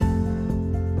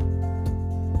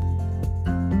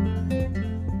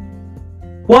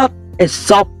What is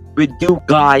up with you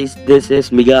guys? This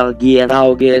is Miguel Guian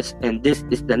Augis, and this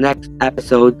is the next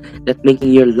episode that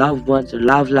making your loved ones or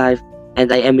love life.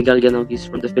 And I am Miguel Guian Augis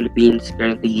from the Philippines,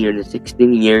 currently here in the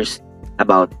 16 years.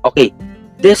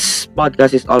 This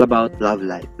podcast is all about love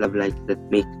life that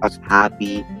make us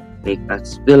happy, make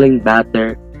us feeling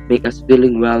better, make us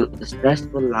feeling well in the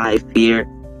stressful life here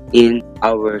in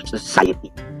our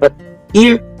society. But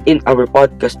here in our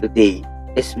podcast today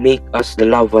is make us the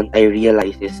loved one I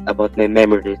realizes about my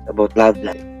memories about love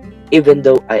life. Even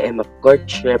though I am a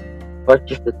courtship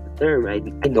is the term,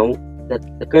 I know that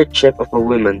the courtship of a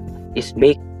woman is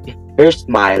make her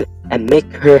smile and make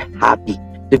her happy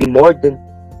to be more than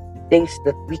things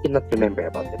that we cannot remember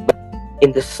about it. But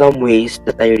in the some ways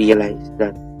that I realize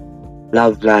that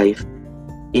love life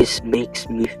is makes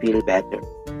me feel better.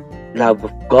 Love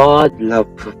of God,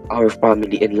 love of our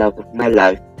family, and love of my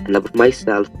life, and love of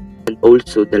myself, and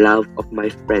also the love of my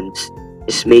friends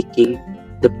is making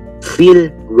the feel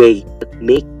way that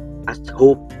make us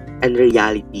hope and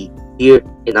reality here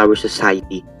in our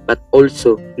society, but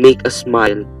also make us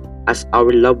smile as our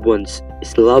loved ones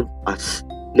is love us,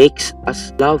 makes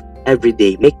us love every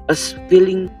day, make us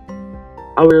feeling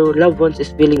our loved ones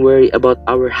is feeling worry about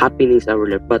our happiness, our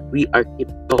life, but we are keep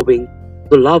going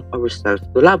to love ourselves,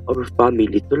 to love our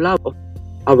family, to love of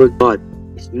our God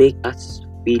is make us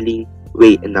feeling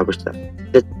way in ourselves.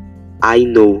 That I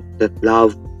know that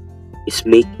love is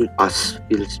making us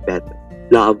feels better.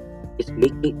 Love is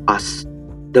making us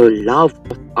the love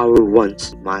of our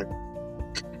ones man.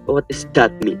 What does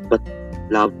that mean? But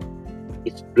love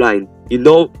is blind. You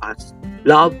know us.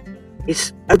 Love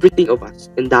is everything of us.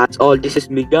 And that's all. This is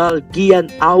Miguel Guian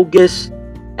Augis.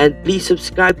 And please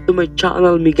subscribe to my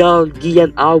channel Miguel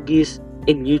Guian Augis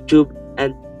in YouTube.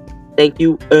 And thank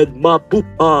you and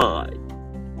mabuhay!